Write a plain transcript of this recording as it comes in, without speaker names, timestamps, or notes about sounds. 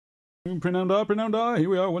Prenanda, here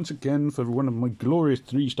we are once again for one of my glorious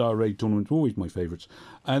 3-star raid tournaments, always my favourites.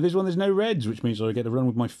 This one there's no reds, which means I get to run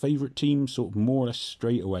with my favourite team sort of more or less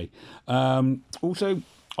straight away. Also,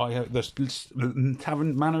 I have the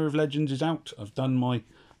Tavern Manor of Legends is out. I've done my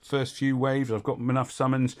first few waves, I've got enough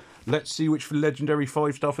summons. Let's see which legendary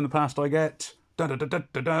 5-star from the past I get.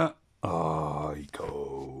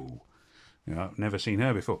 Aiko. Yeah, I've never seen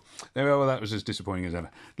her before. Well, that was as disappointing as ever.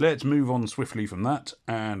 Let's move on swiftly from that,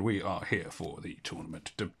 and we are here for the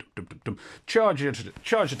tournament. Charge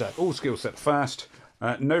attack, all skill set fast.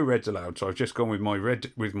 No reds allowed, so I've just gone with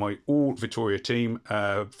my all Vittoria team.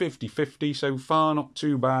 50-50 so far, not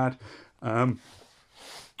too bad.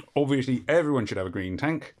 Obviously, everyone should have a green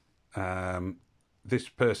tank. This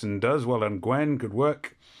person does. Well done, Gwen. Good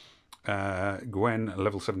work. Gwen,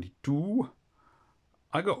 level 72.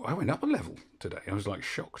 I went up a level today. I was like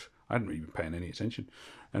shocked. I hadn't really been paying any attention.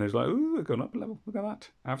 And it was like, ooh, I've gone up a level. Look at that.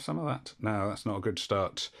 Have some of that. No, that's not a good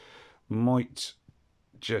start. Might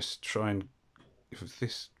just try and, if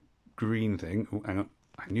this green thing, oh, hang on.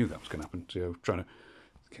 I knew that was going to happen. So I'm trying to,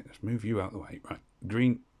 okay, let's move you out of the way. Right,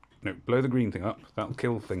 green, no, blow the green thing up. That'll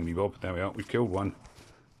kill Thingy Bob. There we are. We've killed one.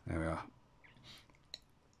 There we are.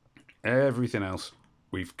 Everything else,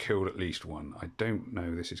 we've killed at least one. I don't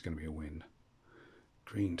know this is going to be a win.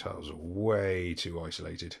 Green tiles are way too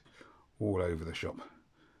isolated, all over the shop.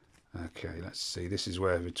 Okay, let's see. This is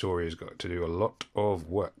where Vittoria's got to do a lot of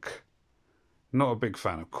work. Not a big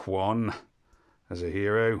fan of Quan as a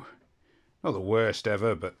hero. Not the worst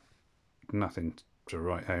ever, but nothing to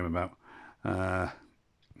write home about.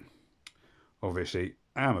 Obviously,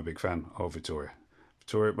 I'm a big fan of Vittoria.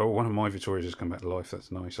 Well, one of my Vittorias has come back to life.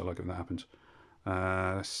 That's nice. I like it when that happens.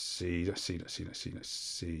 Let's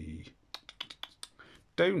see.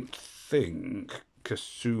 Don't think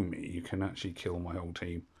Kasumi you can actually kill my whole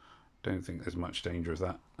team. Don't think there's much danger of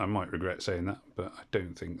that. I might regret saying that, but I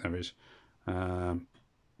don't think there is.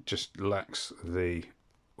 Just lacks the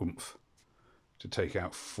oomph to take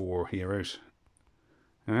out 4 heroes.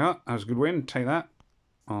 There we are. That was a good win. Take that.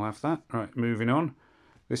 I'll have that. Right, moving on.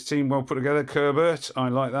 This team well put together. Kerbert. I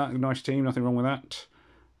like that. Nice team. Nothing wrong with that.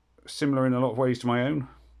 Similar in a lot of ways to my own.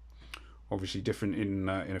 Obviously different in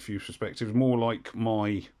a few perspectives. More like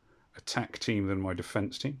my attack team than my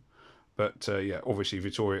defence team. But yeah, obviously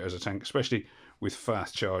Vittoria as a tank, especially with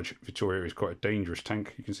fast charge, Vittoria is quite a dangerous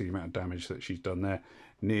tank. You can see the amount of damage that she's done there.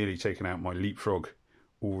 Nearly taken out my leapfrog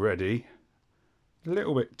already. A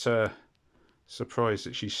little bit surprised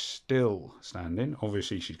that she's still standing.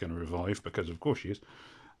 Obviously she's going to revive because of course she is.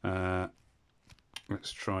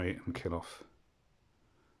 Let's try and kill off.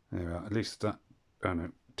 There we are. At least that... Oh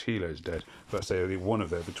no. Tilo's dead. But I say one of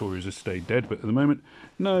their Vittorias has stayed dead, but at the moment,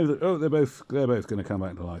 no. Oh, they're both going to come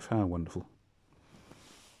back to life. How wonderful!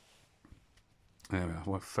 There we are.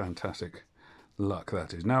 What fantastic luck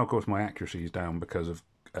that is. Now, of course, my accuracy is down because of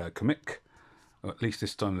Kamik. Or at least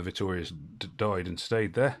this time the Vittorias died and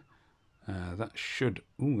stayed there. That should.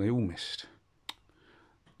 Oh, they all missed. I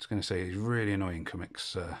was going to say it's really annoying.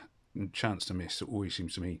 Kamik's chance to miss. It always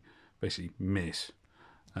seems to me basically miss.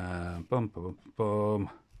 Bum.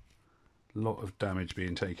 Lot of damage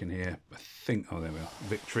being taken here. I think, oh, there we are.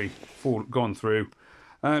 Victory. Gone through.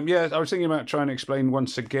 Yeah, I was thinking about trying to explain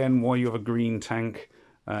once again why you have a green tank.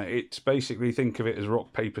 It's basically, think of it as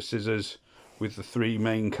rock, paper, scissors with the 3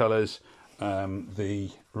 main colours.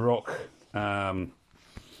 The rock,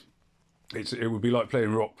 it would be like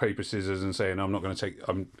playing rock, paper, scissors and saying, I'm not going to take,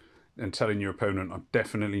 and telling your opponent, I'm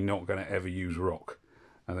definitely not going to ever use rock.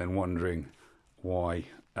 And then wondering why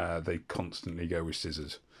they constantly go with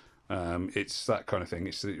scissors. It's that kind of thing.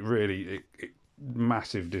 It's really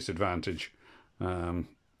massive disadvantage. Not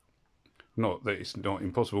that it's not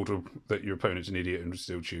impossible that your opponent's an idiot and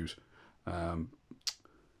still choose.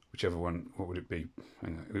 Whichever one, what would it be?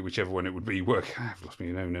 Whichever one it would be. I've lost my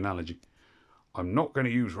own analogy. I'm not going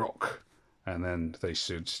to use rock. And then they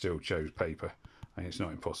still chose paper. And it's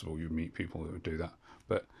not impossible. You'd meet people that would do that.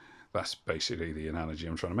 But that's basically the analogy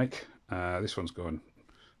I'm trying to make. This one's going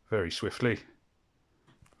very swiftly,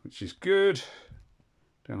 which is good.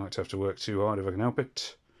 Don't like to have to work too hard if I can help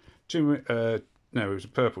it. No, it was a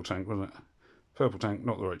purple tank, wasn't it? Purple tank,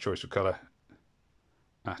 not the right choice of colour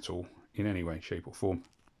at all, in any way, shape or form.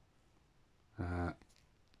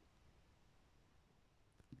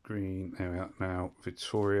 Green, there we are. Now,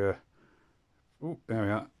 Vittoria. Oh, there we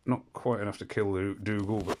are. Not quite enough to kill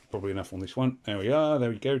Dougal, but probably enough on this one. There we are. There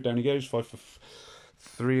we go. Down he goes. 5 for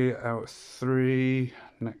 3 out of 3.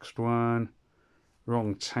 Next one.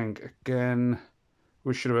 Wrong tank again.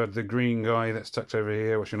 We should have had the green guy that's tucked over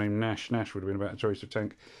here. What's your name? Nash. Nash would have been a better choice of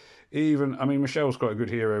tank. I mean, Michelle's quite a good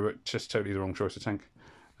hero, but just totally the wrong choice of tank.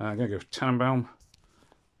 I'm going to go Tannenbaum,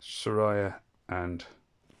 Soraya, and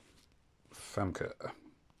Famke.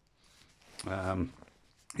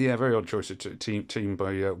 Yeah, very odd choice of team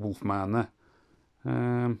by Wolfman there.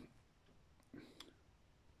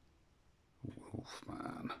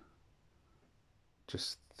 Wolfman.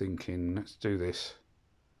 Just thinking, let's do this.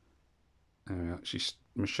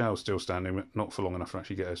 Michelle's still standing, but not for long enough to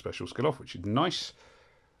actually get her special skill off, which is nice.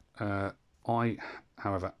 I,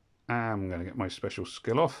 however, am going to get my special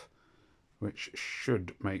skill off, which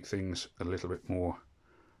should make things a little bit more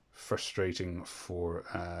frustrating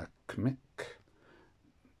for Kmick,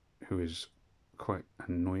 who is quite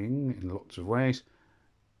annoying in lots of ways.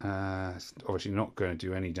 It's obviously not going to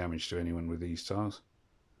do any damage to anyone with these tiles.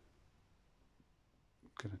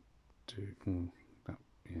 Gonna do that,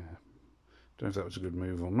 yeah. Don't know if that was a good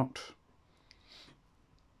move or not.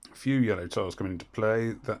 A few yellow tiles coming into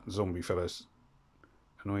play. That zombie fella's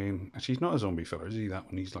annoying. Actually, he's not a zombie fella, is he? That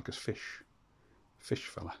one, he's like a fish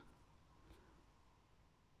fella.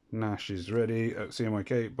 Nash is ready at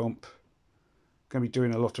CMYK, bump. Going to be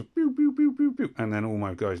doing a lot of pew, pew, pew, pew, pew. And then all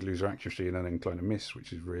my guys lose their accuracy and then incline to miss,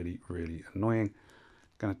 which is really, really annoying.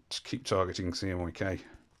 Going to keep targeting CMYK.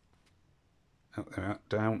 Out there, out,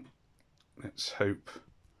 down. Let's hope.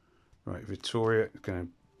 Right, Victoria is going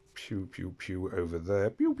to pew, pew, pew over there.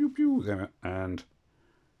 Pew, pew, pew. There, and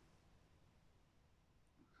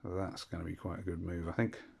that's going to be quite a good move, I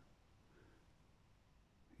think.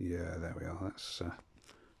 Yeah, there we are. That's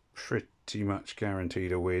pretty much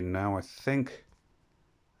guaranteed a win now, I think.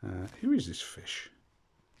 Who is this fish?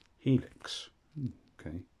 Helix.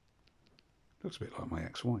 Okay. Looks a bit like my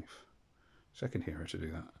ex-wife. Second hero to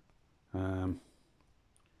do that.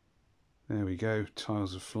 There we go.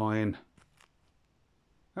 Tiles are flying.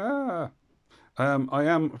 I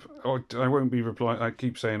won't be replying. I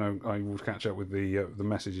keep saying I will catch up with the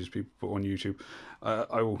messages people put on YouTube.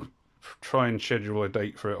 I will try and schedule a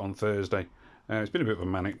date for it on Thursday. It's been a bit of a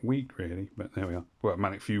manic week, really, but there we are. Well, a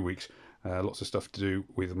manic few weeks. Lots of stuff to do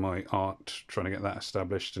with my art, trying to get that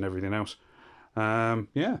established and everything else.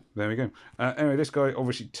 Yeah, there we go. Anyway, this guy,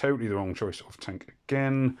 obviously totally the wrong choice of tank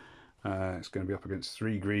again. It's going to be up against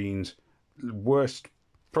 3 greens.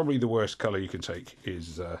 Probably the worst colour you can take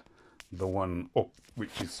is the one up,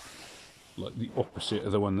 which is like the opposite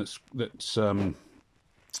of the one that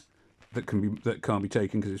can't be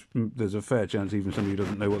taken, because there's a fair chance even somebody who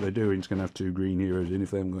doesn't know what they're doing is going to have 2 green heroes in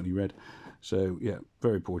if they haven't got any red. So yeah,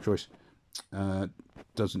 very poor choice.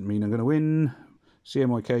 Doesn't mean I'm going to win.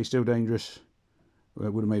 CMYK still dangerous.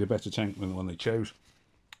 Would have made a better tank than the one they chose,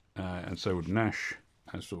 and so would Nash,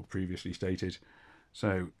 as sort of previously stated.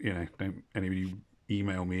 So, you know, don't anybody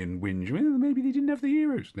email me and whinge, well, maybe they didn't have the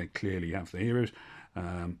heroes. They clearly have the heroes.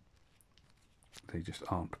 They just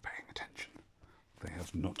aren't paying attention. They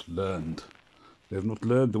have not learned. They have not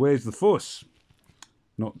learned the ways of the Force.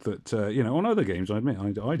 Not that, you know, on other games, I admit,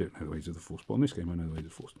 I don't know the ways of the Force, but on this game, I know the ways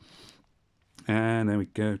of the Force. And there we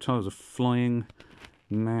go. Tiles are flying.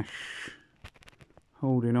 Nash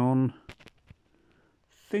holding on.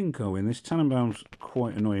 Think I'll win this. Tannenbaum's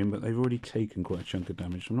quite annoying, but they've already taken quite a chunk of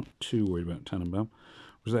damage, so I'm not too worried about Tannenbaum.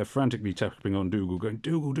 Was there frantically tapping on Dougal, going,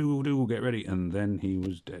 Dougal, Dougal, Dougal, get ready, and then he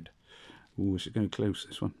was dead. Ooh, is it going close,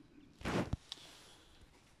 this one?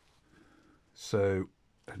 So,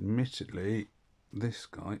 admittedly, this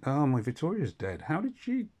guy... Oh, my Victoria's dead. How did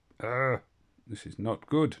she... this is not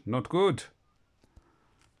good, not good.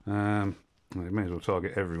 I may as well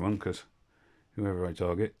target everyone, because whoever I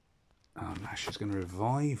target... Oh, Nash is going to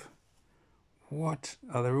revive. What?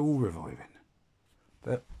 Oh, they're all reviving.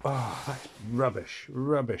 Oh, that's rubbish.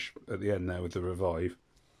 Rubbish at the end there with the revive.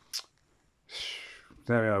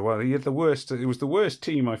 There we are. Well, he had the worst. It was the worst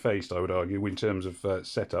team I faced, I would argue, in terms of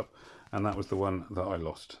setup, and that was the one that I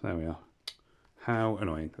lost. There we are. How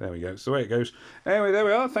annoying. There we go. It's the way it goes. Anyway, there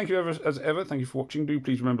we are. Thank you as ever. Thank you for watching. Do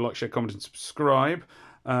please remember, like, share, comment, and subscribe.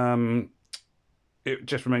 It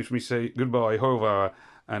just remains for me to say goodbye, au revoir,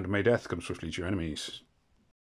 and may death come swiftly to your enemies.